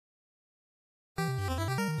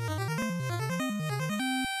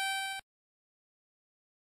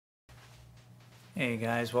Hey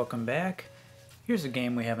guys, welcome back. Here's a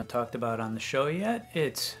game we haven't talked about on the show yet.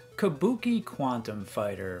 It's Kabuki Quantum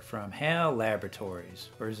Fighter from HAL Laboratories,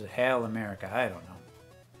 or is it HAL America? I don't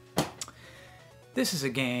know. This is a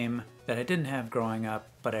game that I didn't have growing up,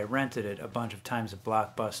 but I rented it a bunch of times at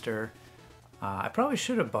Blockbuster. I probably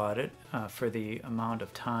should have bought it for the amount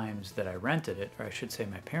of times that I rented it, or I should say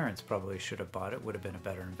my parents probably should have bought it. Would have been a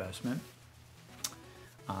better investment.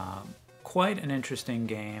 Quite an interesting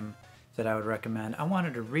game that I would recommend. I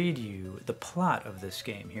wanted to read you the plot of this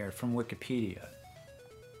game here from Wikipedia.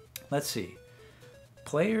 Let's see.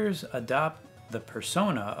 Players adopt the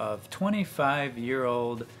persona of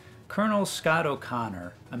 25-year-old Colonel Scott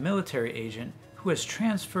O'Connor, a military agent who has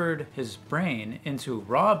transferred his brain into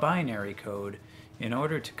raw binary code in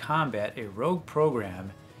order to combat a rogue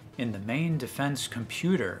program in the main defense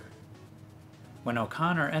computer. When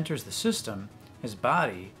O'Connor enters the system, his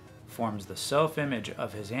body forms the self-image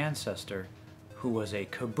of his ancestor, who was a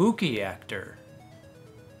Kabuki actor.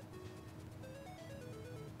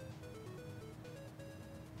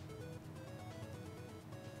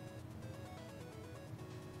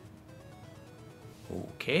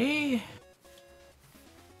 Okay.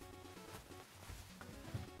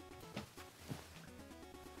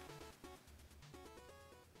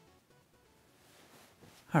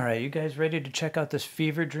 All right, you guys ready to check out this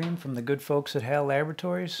fever dream from the good folks at HAL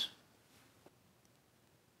Laboratories?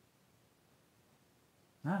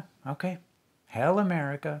 Ah, okay. HAL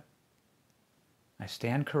America. I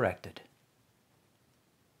stand corrected.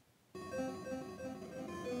 All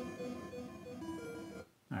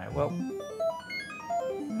right, well,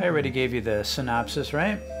 I already gave you the synopsis,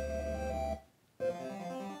 right?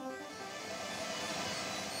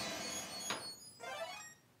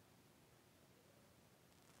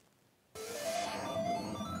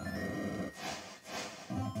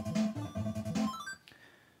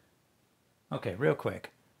 Okay, real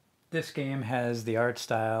quick. This game has the art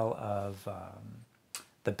style of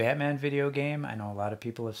the Batman video game. I know a lot of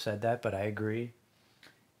people have said that, but I agree.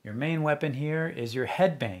 Your main weapon here is your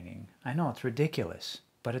headbanging. I know it's ridiculous,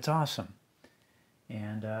 but it's awesome.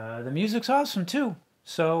 And the music's awesome too.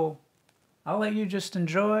 So I'll let you just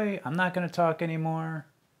enjoy. I'm not going to talk anymore.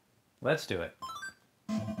 Let's do it.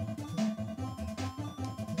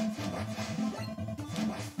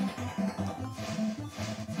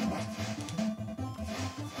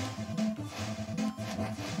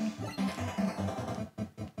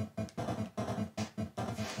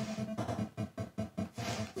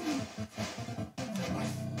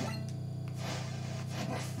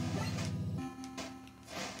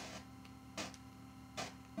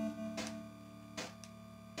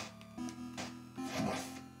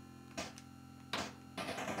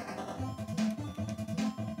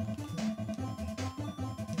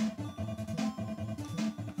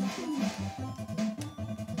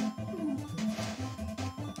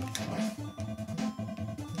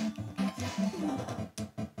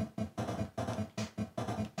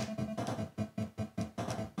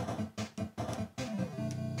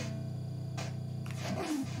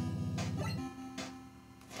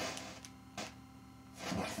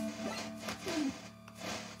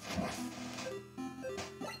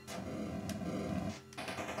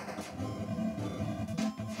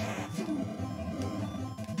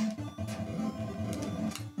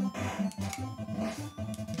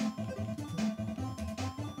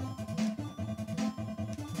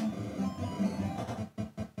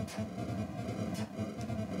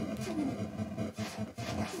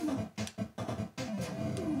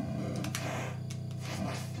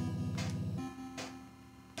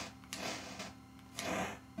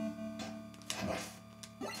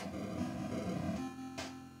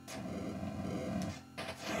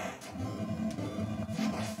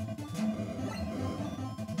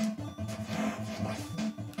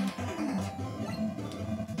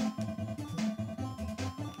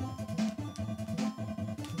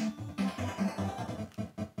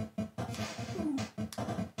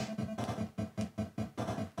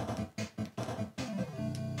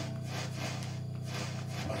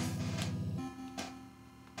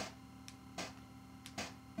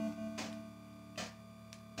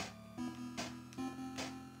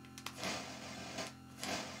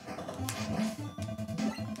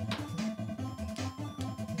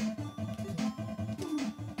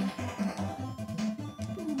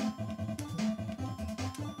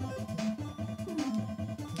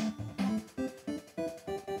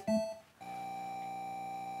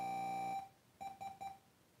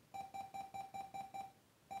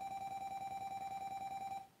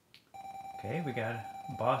 Okay, we got a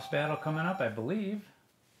boss battle coming up, I believe.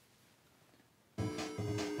 Alright,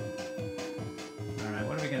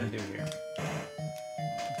 what are we going to do here?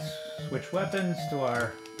 Switch weapons to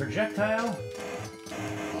our projectile.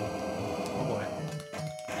 Oh boy.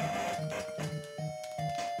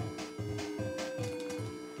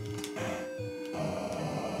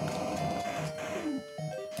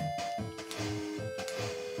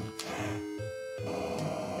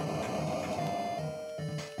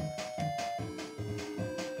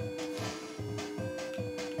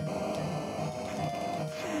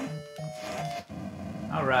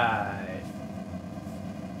 All right.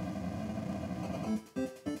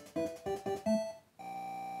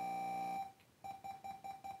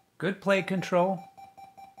 Good play control.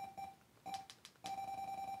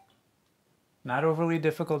 Not overly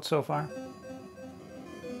difficult so far.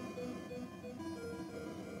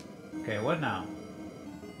 Okay, what now?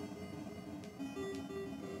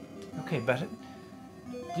 Okay, but do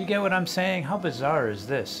you get what I'm saying? How bizarre is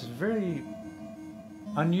this? It's a very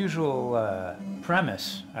unusual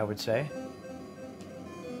premise, I would say.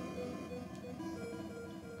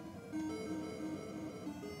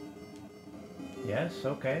 Yes,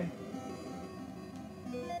 okay.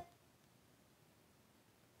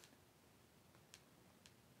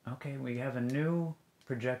 Okay, we have a new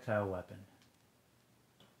projectile weapon.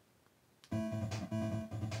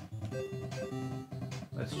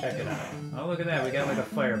 Let's check it out. Oh, look at that, we got like a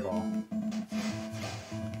fireball.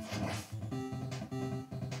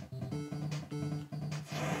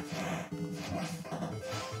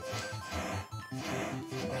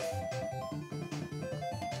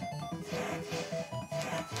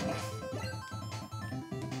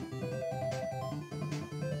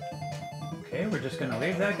 Okay, we're just gonna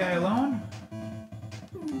leave that guy alone.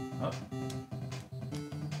 Oh.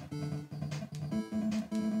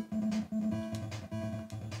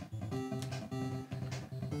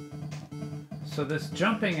 So this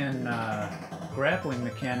jumping and grappling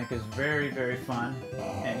mechanic is very, very fun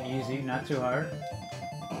and easy, not too hard.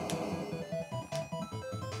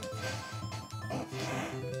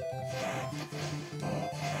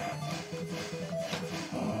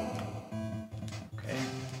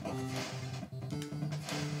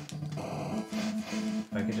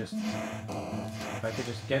 If I could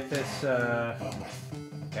just get this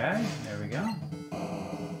guy, there we go.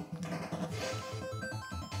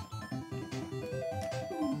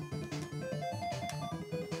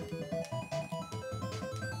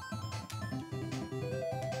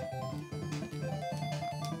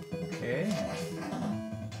 Okay,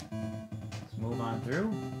 let's move on through.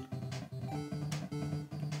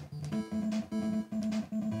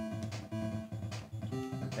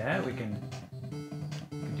 With that, we can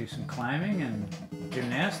do some climbing and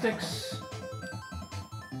gymnastics.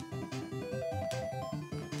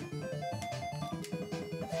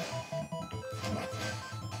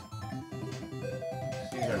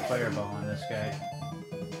 Let's use our fireball on this guy.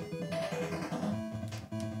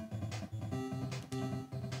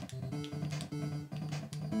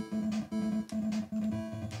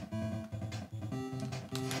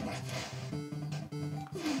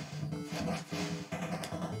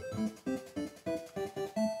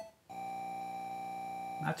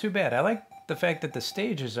 Not too bad. I like the fact that the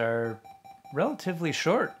stages are relatively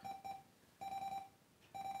short.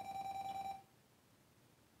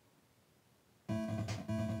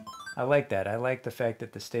 I like that. I like the fact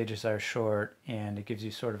that the stages are short and it gives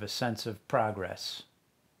you sort of a sense of progress.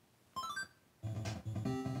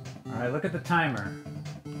 Alright, look at the timer.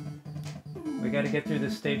 We got to get through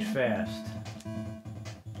this stage fast.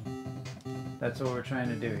 That's what we're trying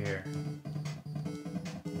to do here.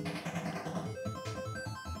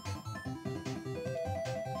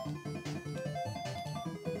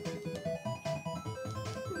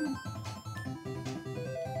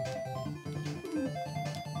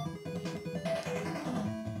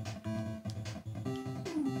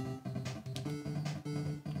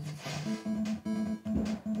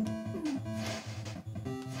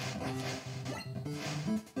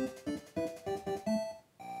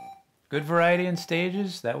 Good variety in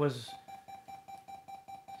stages. That was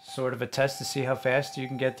sort of a test to see how fast you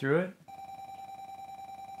can get through it.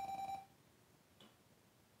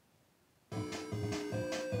 Oh,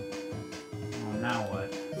 now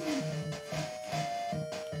what?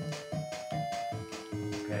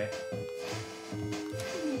 Okay.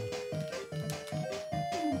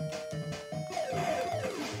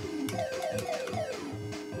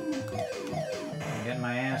 I'm getting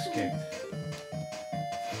my ass kicked.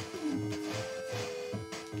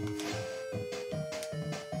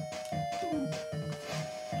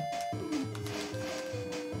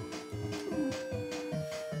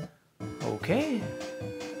 Okay.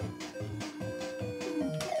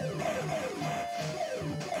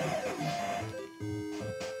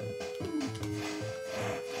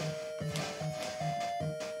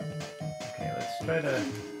 try to...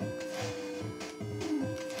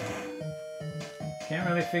 Can't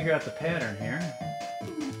really figure out the pattern here.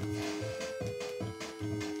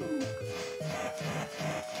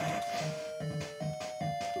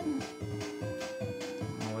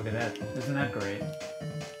 Oh, look at that. Isn't that great?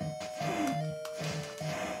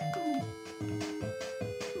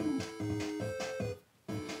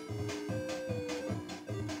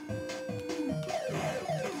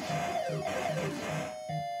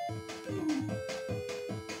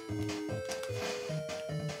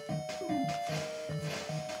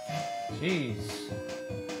 Jeez.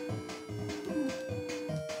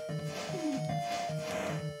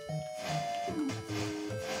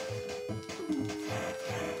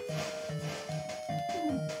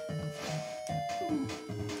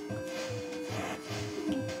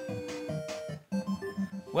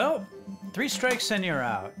 Well, 3 strikes and you're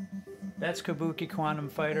out. That's Kabuki Quantum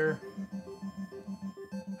Fighter.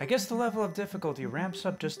 I guess the level of difficulty ramps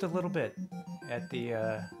up just a little bit at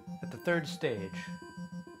the 3rd stage.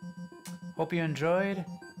 Hope you enjoyed.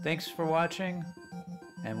 Thanks for watching,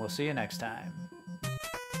 and we'll see you next time.